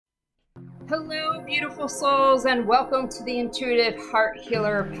Hello, beautiful souls, and welcome to the Intuitive Heart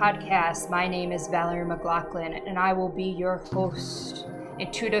Healer podcast. My name is Valeri McLaughlin, and I will be your host,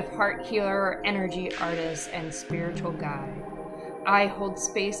 intuitive heart healer, energy artist, and spiritual guide. I hold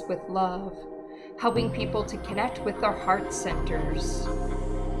space with love, helping people to connect with their heart centers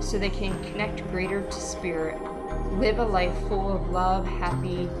so they can connect greater to spirit, live a life full of love,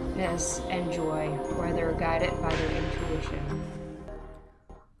 happiness, and joy, where they're guided by their intuition.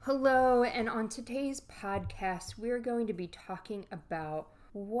 Hello, and on today's podcast, we're going to be talking about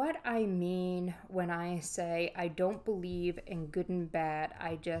what I mean when I say I don't believe in good and bad,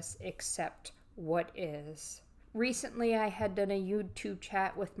 I just accept what is. Recently, I had done a YouTube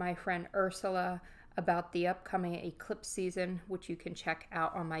chat with my friend Ursula about the upcoming eclipse season, which you can check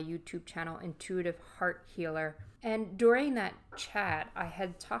out on my YouTube channel, Intuitive Heart Healer. And during that chat, I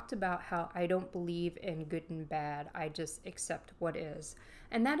had talked about how I don't believe in good and bad, I just accept what is.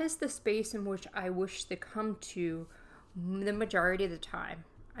 And that is the space in which I wish to come to the majority of the time.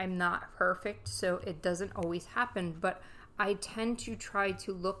 I'm not perfect, so it doesn't always happen, but I tend to try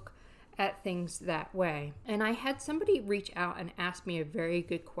to look at things that way. And I had somebody reach out and ask me a very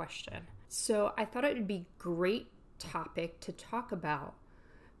good question. So I thought it would be a great topic to talk about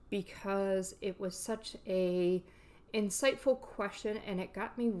because it was such a insightful question, and it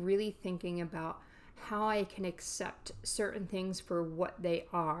got me really thinking about how I can accept certain things for what they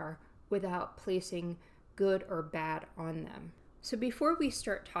are without placing good or bad on them. So before we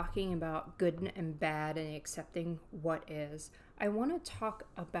start talking about good and bad and accepting what is, I want to talk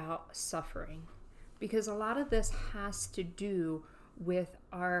about suffering, because a lot of this has to do with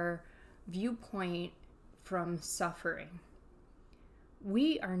our viewpoint from suffering.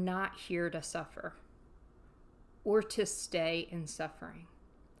 We are not here to suffer or to stay in suffering.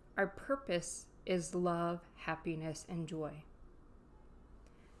 Our purpose is love, happiness, and joy.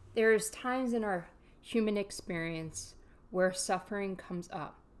 There's times in our human experience where suffering comes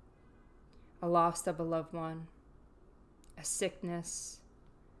up. A loss of a loved one, a sickness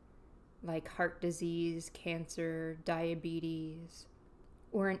like heart disease, cancer, diabetes,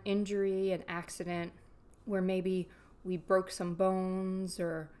 or an injury, an accident where maybe we broke some bones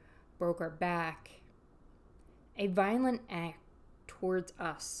or broke our back. A violent act towards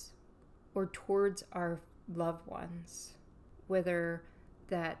us or towards our loved ones, whether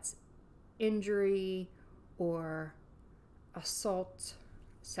that's injury or assault,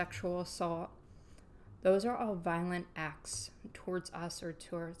 sexual assault, those are all violent acts towards us or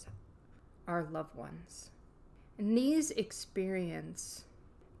towards our loved ones. And these experiences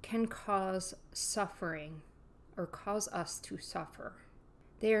can cause suffering or cause us to suffer.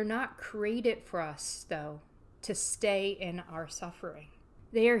 They are not created for us, though, to stay in our suffering.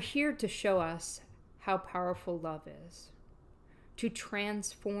 They are here to show us how powerful love is, to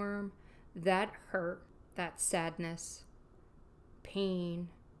transform that hurt, that sadness, pain,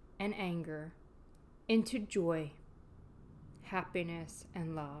 and anger into joy, happiness,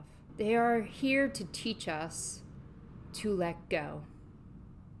 and love. They are here to teach us to let go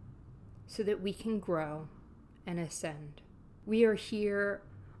so that we can grow and ascend. We are here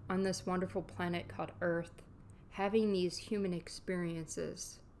on this wonderful planet called Earth, having these human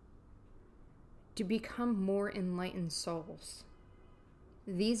experiences to become more enlightened souls.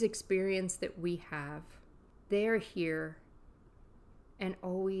 These experiences that we have, they are here and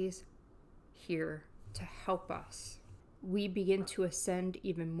always here to help us. We begin to ascend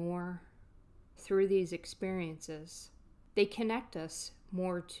even more through these experiences. They connect us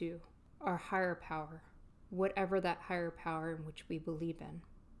more to our higher power, whatever that higher power in which we believe in.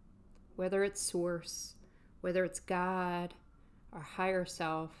 Whether it's Source, whether it's God, our higher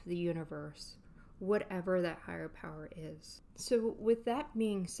self, the universe, whatever that higher power is. So with that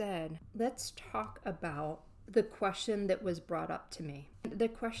being said, let's talk about the question that was brought up to me. The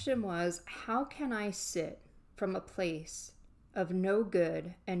question was, how can I sit from a place of no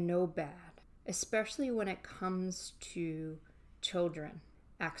good and no bad, especially when it comes to children,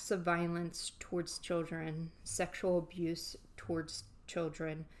 acts of violence towards children, sexual abuse towards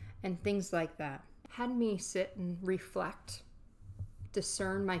children, and things like that? Had me sit and reflect,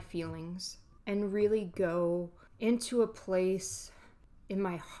 discern my feelings, and really go into a place in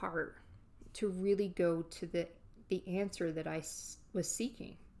my heart to really go to the answer that I was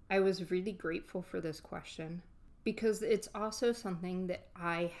seeking. I was really grateful for this question because it's also something that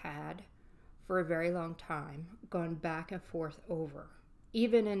I had for a very long time gone back and forth over.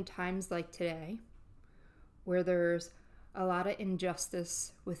 Even in times like today, where there's a lot of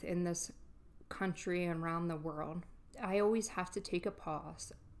injustice within this country and around the world, I always have to take a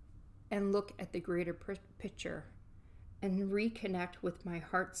pause and look at the greater picture and reconnect with my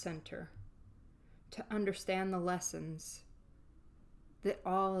heart center to understand the lessons that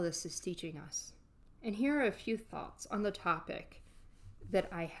all of this is teaching us. And here are a few thoughts on the topic that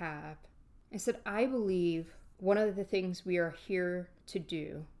I have. I said, I believe one of the things we are here to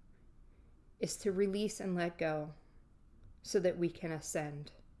do is to release and let go so that we can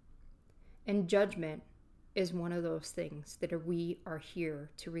ascend. And judgment is one of those things that we are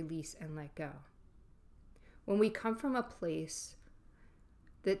here to release and let go. When we come from a place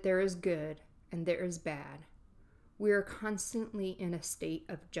that there is good and there is bad, we are constantly in a state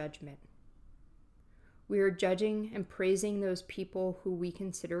of judgment. We are judging and praising those people who we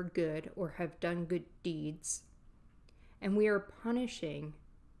consider good or have done good deeds. And we are punishing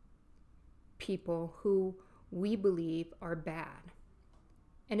people who we believe are bad.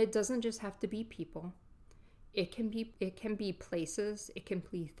 And it doesn't just have to be people. It can be places, it can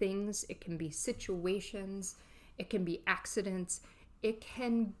be things, it can be situations, it can be accidents, it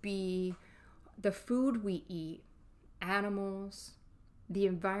can be the food we eat, animals, the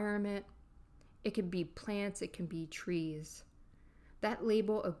environment, it can be plants, it can be trees. That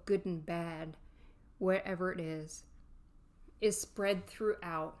label of good and bad, whatever it is spread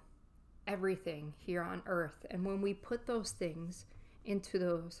throughout everything here on earth. And when we put those things into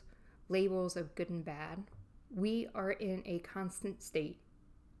those labels of good and bad, we are in a constant state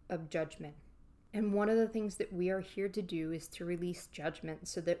of judgment. And one of the things that we are here to do is to release judgment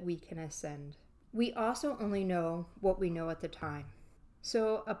so that we can ascend. We also only know what we know at the time.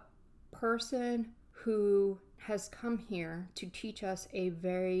 So a person who has come here to teach us a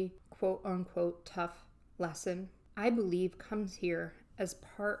very quote-unquote tough lesson, I believe comes here as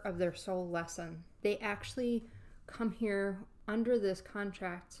part of their soul lesson. They actually come here under this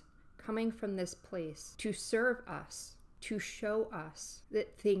contract, coming from this place to serve us, to show us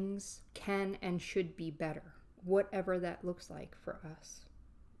that things can and should be better, whatever that looks like for us.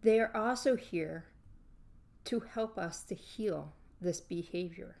 They are also here to help us to heal this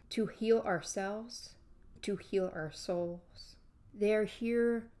behavior, to heal ourselves, to heal our souls. They are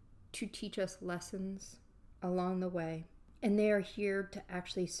here to teach us lessons along the way, and they are here to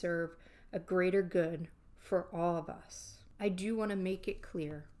actually serve a greater good for all of us. I do want to make it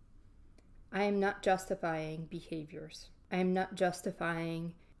clear, I am not justifying behaviors. I am not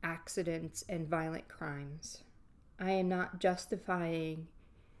justifying accidents and violent crimes. I am not justifying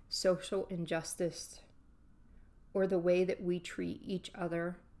social injustice or the way that we treat each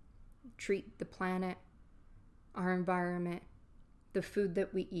other, treat the planet, our environment, the food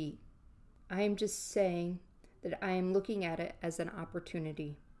that we eat. I am just saying that I am looking at it as an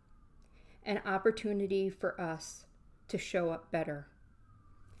opportunity for us to show up better.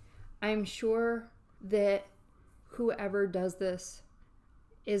 I'm sure that whoever does this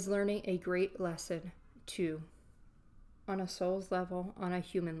is learning a great lesson too, on a soul's level, on a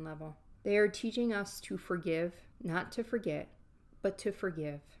human level. They are teaching us to forgive, not to forget, but to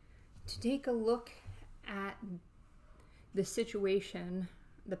forgive. To take a look at the situation,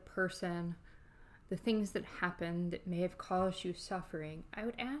 the person, the things that happened that may have caused you suffering, I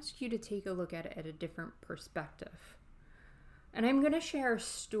would ask you to take a look at it at a different perspective. And I'm going to share a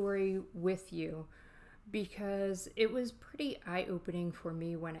story with you because it was pretty eye-opening for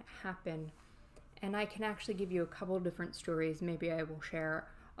me when it happened. And I can actually give you a couple different stories maybe I will share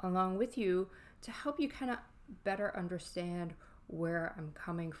along with you to help you kind of better understand where I'm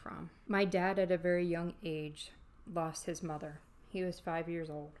coming from. My dad at a very young age lost his mother. He was 5 years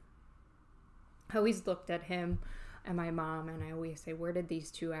old. I always looked at him and my mom and I always say, where did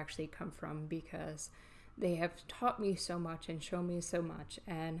these two actually come from? Because they have taught me so much and shown me so much,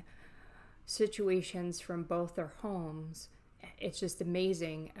 and situations from both their homes, it's just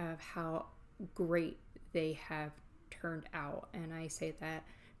amazing of how great they have turned out. And I say that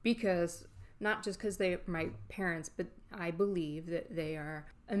because not just because they're my parents, but I believe that they are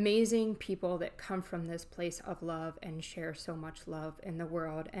amazing people that come from this place of love and share so much love in the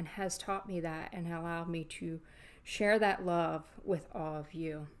world, and has taught me that and allowed me to share that love with all of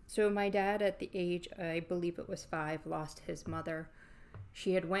you. So my dad at the age, I believe it was 5, lost his mother.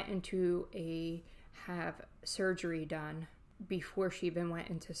 She had went into have surgery done. Before she even went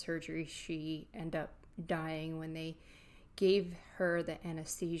into surgery, she ended up dying when they gave her the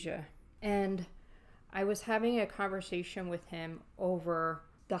anesthesia. And I was having a conversation with him over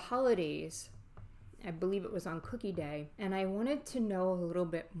the holidays. I believe it was on Cookie Day. And I wanted to know a little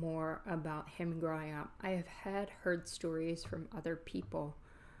bit more about him growing up. I have heard stories from other people,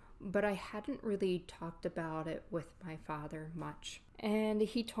 but I hadn't really talked about it with my father much. And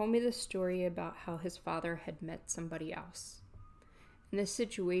he told me the story about how his father had met somebody else. And this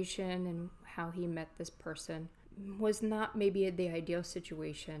situation and how he met this person was not maybe the ideal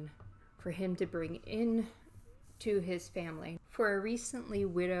situation for him to bring in to his family. For a recently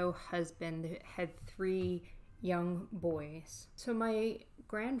widowed husband that had 3 young boys. So my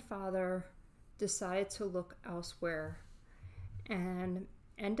grandfather decided to look elsewhere and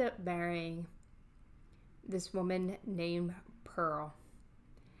end up marrying this woman named Pearl.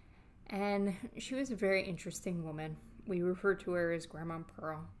 And she was a very interesting woman. We refer to her as Grandma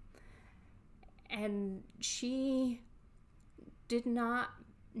Pearl. And she did not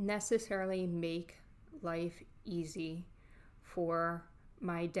necessarily make life easy for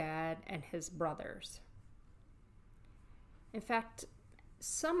my dad and his brothers. In fact,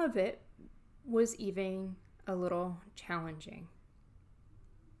 some of it was even a little challenging.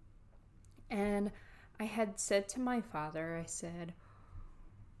 And I had said to my father, I said,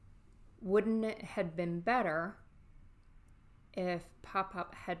 wouldn't it have been better if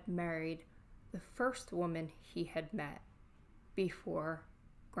Pop-Pop had married the first woman he had met before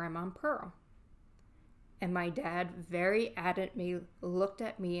Grandma Pearl? And my dad very adamantly looked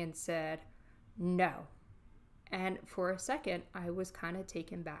at me and said, no. And for a second, I was kind of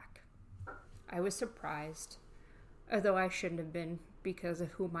taken back. I was surprised, although I shouldn't have been because of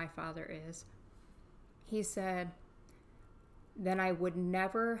who my father is. He said, then I would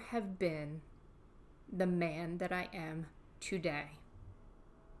never have been the man that I am today.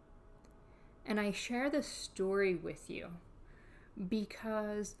 And I share this story with you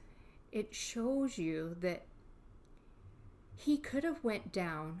because it shows you that he could have went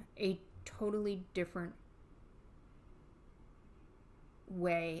down a totally different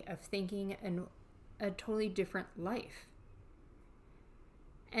way of thinking and a totally different life.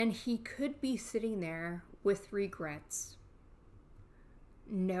 And he could be sitting there with regrets,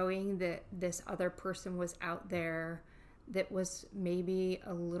 knowing that this other person was out there that was maybe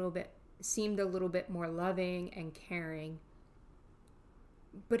seemed a little bit more loving and caring.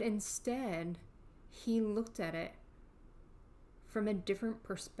 But instead, he looked at it from a different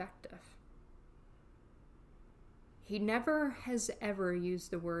perspective. He never has ever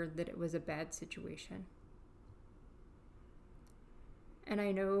used the word that it was a bad situation. And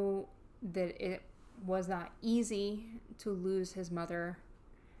I know that it was not easy to lose his mother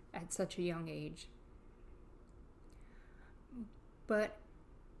at such a young age. But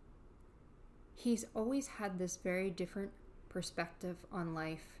he's always had this very different perspective on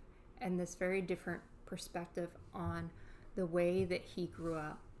life and this very different perspective on the way that he grew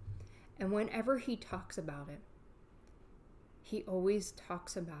up. And whenever he talks about it, he always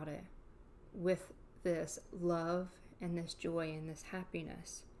talks about it with this love and this joy and this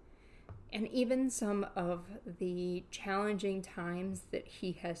happiness. And even some of the challenging times that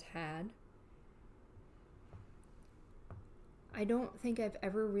he has had, I don't think I've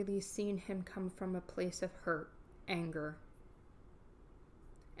ever really seen him come from a place of hurt, anger.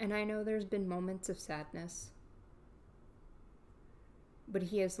 And I know there's been moments of sadness, but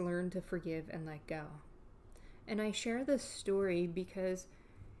he has learned to forgive and let go. And I share this story because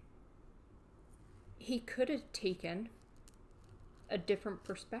he could have taken a different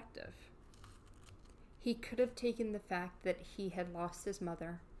perspective. He could have taken the fact that he had lost his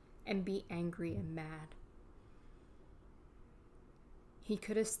mother and be angry and mad. He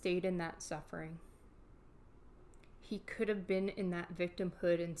could have stayed in that suffering. He could have been in that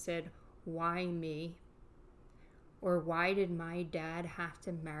victimhood and said, why me? Or why did my dad have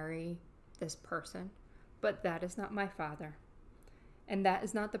to marry this person? But that is not my father. And that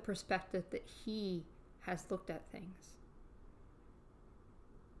is not the perspective that he has looked at things.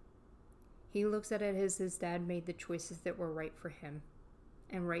 He looks at it as his dad made the choices that were right for him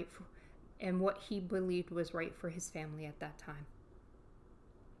and what he believed was right for his family at that time.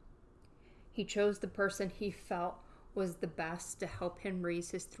 He chose the person he felt was the best to help him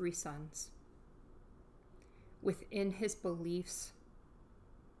raise his 3 sons within his beliefs,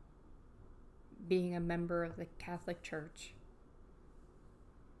 being a member of the Catholic Church.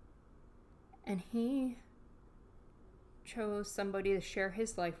 And he chose somebody to share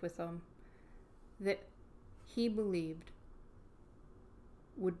his life with him that he believed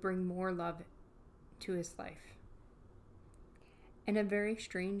would bring more love to his life. In a very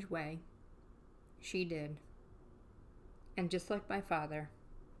strange way, she did. And just like my father,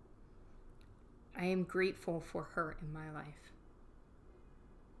 I am grateful for her in my life.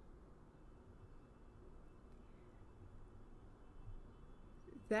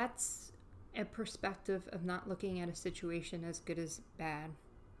 That's a perspective of not looking at a situation as good as bad,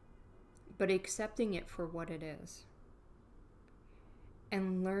 but accepting it for what it is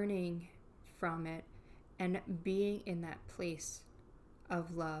and learning from it and being in that place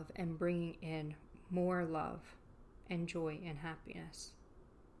of love and bringing in more love and joy and happiness.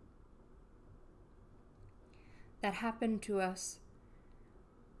 that happened to us.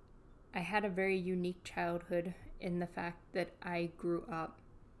 I had a very unique childhood in the fact that I grew up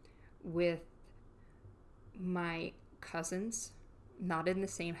with my cousins, not in the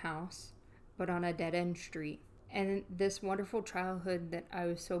same house, but on a dead-end street. And this wonderful childhood that I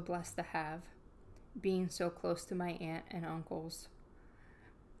was so blessed to have, being so close to my aunt and uncles,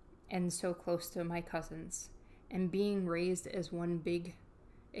 and so close to my cousins, and being raised as one big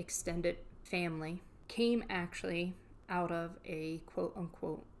extended family, came actually out of a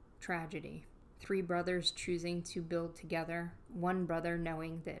quote-unquote tragedy. 3 brothers choosing to build together, one brother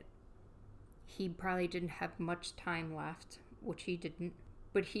knowing that he probably didn't have much time left, which he didn't,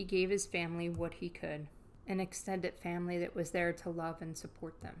 but he gave his family what he could, an extended family that was there to love and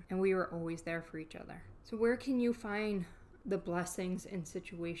support them, and we were always there for each other. So where can you find the blessings in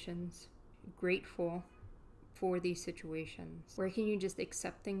situations? Grateful for these situations. Where can you just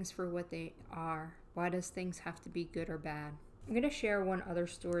accept things for what they are? Why does things have to be good or bad? I'm going to share one other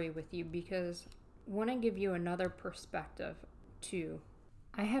story with you because I want to give you another perspective too.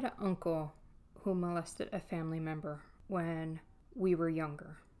 I had an uncle who molested a family member when we were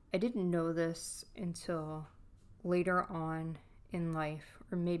younger. I didn't know this until later on in life,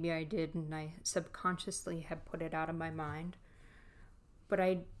 or maybe I did and I subconsciously had put it out of my mind, but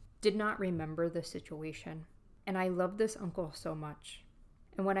I did not remember the situation. And I loved this uncle so much.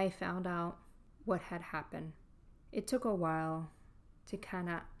 And when I found out what had happened, it took a while to kind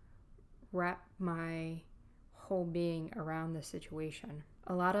of wrap my whole being around the situation.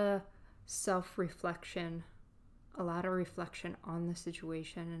 A lot of self-reflection, a lot of reflection on the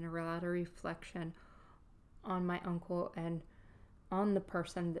situation, and a lot of reflection on my uncle and on the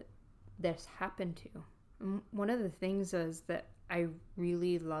person that this happened to. And one of the things is that I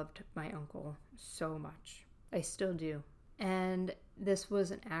really loved my uncle so much. I still do. And this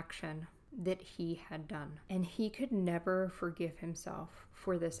was an action that he had done. And he could never forgive himself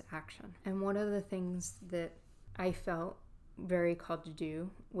for this action. And one of the things that I felt very called to do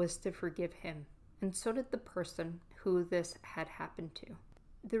was to forgive him. And so did the person who this had happened to.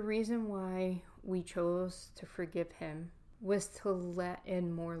 The reason why we chose to forgive him was to let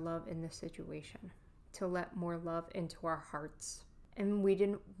in more love in the situation, to let more love into our hearts. And we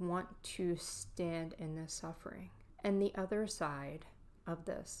didn't want to stand in the suffering. And the other side of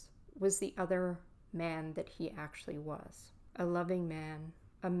this was the other man that he actually was. A loving man,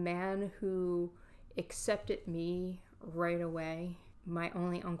 a man who accepted me right away. My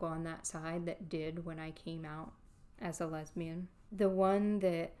only uncle on that side that did when I came out as a lesbian. The one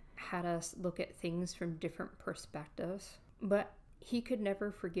that had us look at things from different perspectives. But he could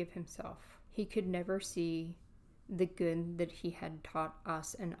never forgive himself. He could never see the good that he had taught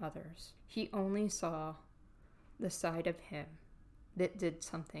us and others. He only saw the side of him that did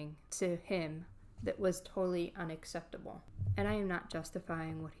something to him that was totally unacceptable. And I am not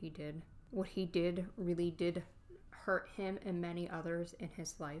justifying what he did. What he did really did hurt him and many others in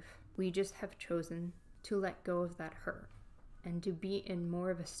his life. We just have chosen to let go of that hurt and to be in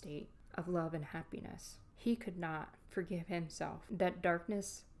more of a state of love and happiness. He could not forgive himself. That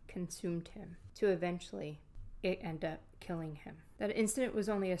darkness consumed him to eventually it ended up killing him. That incident was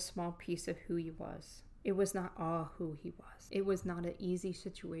only a small piece of who he was. It was not all who he was. It was not an easy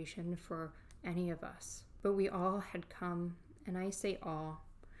situation for any of us. But we all had come, and I say all,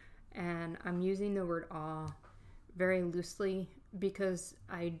 and I'm using the word all very loosely because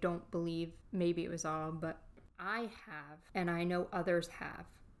I don't believe maybe it was all, but I have, and I know others have,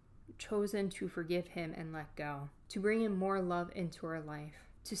 chosen to forgive him and let go, to bring in more love into our life,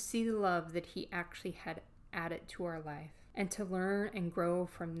 to see the love that he actually had added to our life, and to learn and grow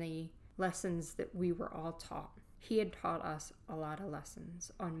from the lessons that we were all taught. He had taught us a lot of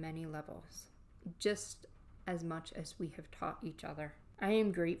lessons on many levels, just as much as we have taught each other. I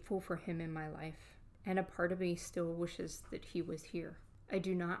am grateful for him in my life, and a part of me still wishes that he was here. I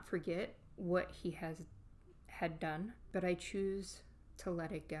do not forget what he had done, but I choose to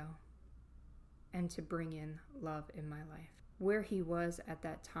let it go and to bring in love in my life. Where he was at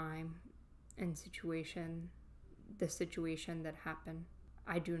that time and the situation that happened,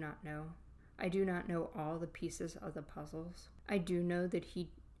 I do not know. I do not know all the pieces of the puzzles. I do know that he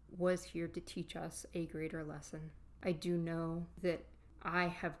was here to teach us a greater lesson. I do know that I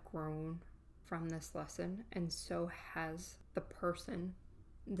have grown from this lesson, and so has the person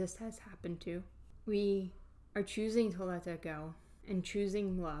this has happened to. We are choosing to let that go and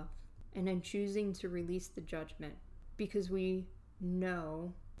choosing love and then choosing to release the judgment because we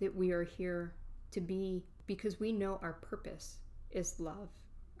know that we are here to be, because we know our purpose is love.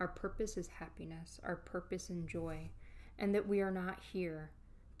 Our purpose is happiness. Our purpose is joy. And that we are not here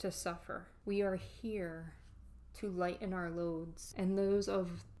to suffer. We are here to lighten our loads and those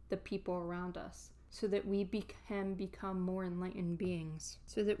of the people around us, so that we can become more enlightened beings,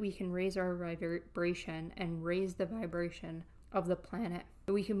 so that we can raise our vibration and raise the vibration of the planet.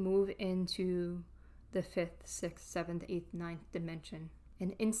 So we can move into the 5th, 6th, 7th, 8th, 9th dimension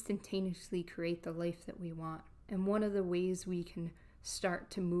and instantaneously create the life that we want. And one of the ways we can start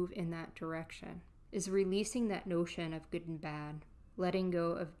to move in that direction is releasing that notion of good and bad, letting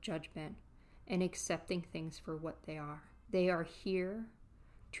go of judgment, and accepting things for what they are. They are here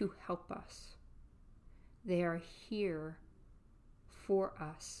to help us. They are here for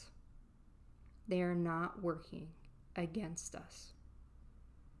us. They are not working against us.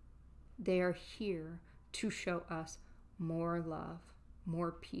 They are here to show us more love,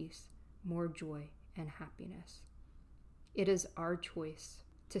 more peace, more joy, and happiness. It is our choice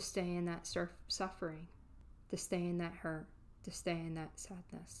to stay in that suffering, to stay in that hurt, to stay in that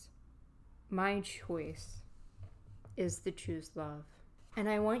sadness. My choice is to choose love. And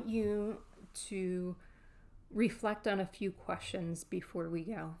I want you to reflect on a few questions before we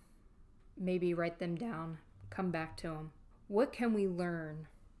go. Maybe write them down, come back to them. What can we learn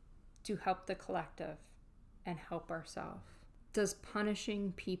to help the collective and help ourselves? Does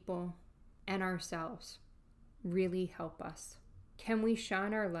punishing people and ourselves really help us? Can we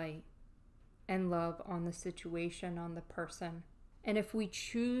shine our light and love on the situation, on the person? And if we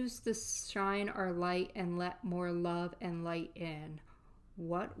choose to shine our light and let more love and light in,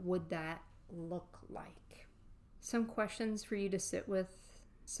 what would that look like? Some questions for you to sit with,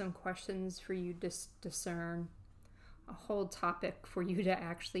 some questions for you to discern, a whole topic for you to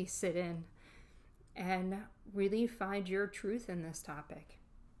actually sit in and really find your truth in this topic.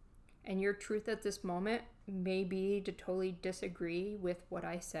 And your truth at this moment may be to totally disagree with what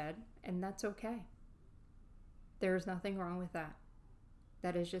I said, and that's okay. There's nothing wrong with that.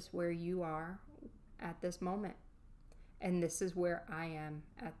 That is just where you are at this moment. And this is where I am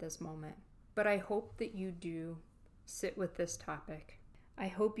at this moment. But I hope that you do sit with this topic. I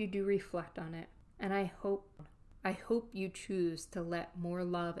hope you do reflect on it. And I hope you choose to let more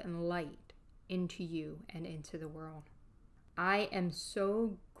love and light into you and into the world. I am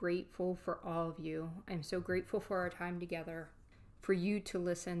so grateful for all of you. I'm so grateful for our time together, for you to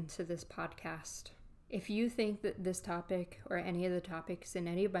listen to this podcast. If you think that this topic or any of the topics in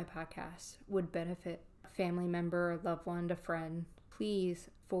any of my podcasts would benefit a family member, a loved one, a friend, please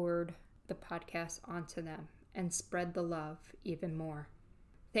forward the podcast onto them and spread the love even more.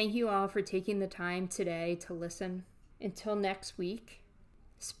 Thank you all for taking the time today to listen. Until next week,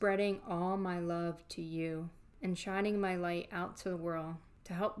 spreading all my love to you and shining my light out to the world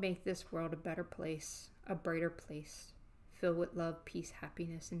to help make this world a better place, a brighter place, filled with love, peace,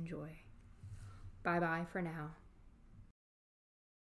 happiness, and joy. Bye-bye for now.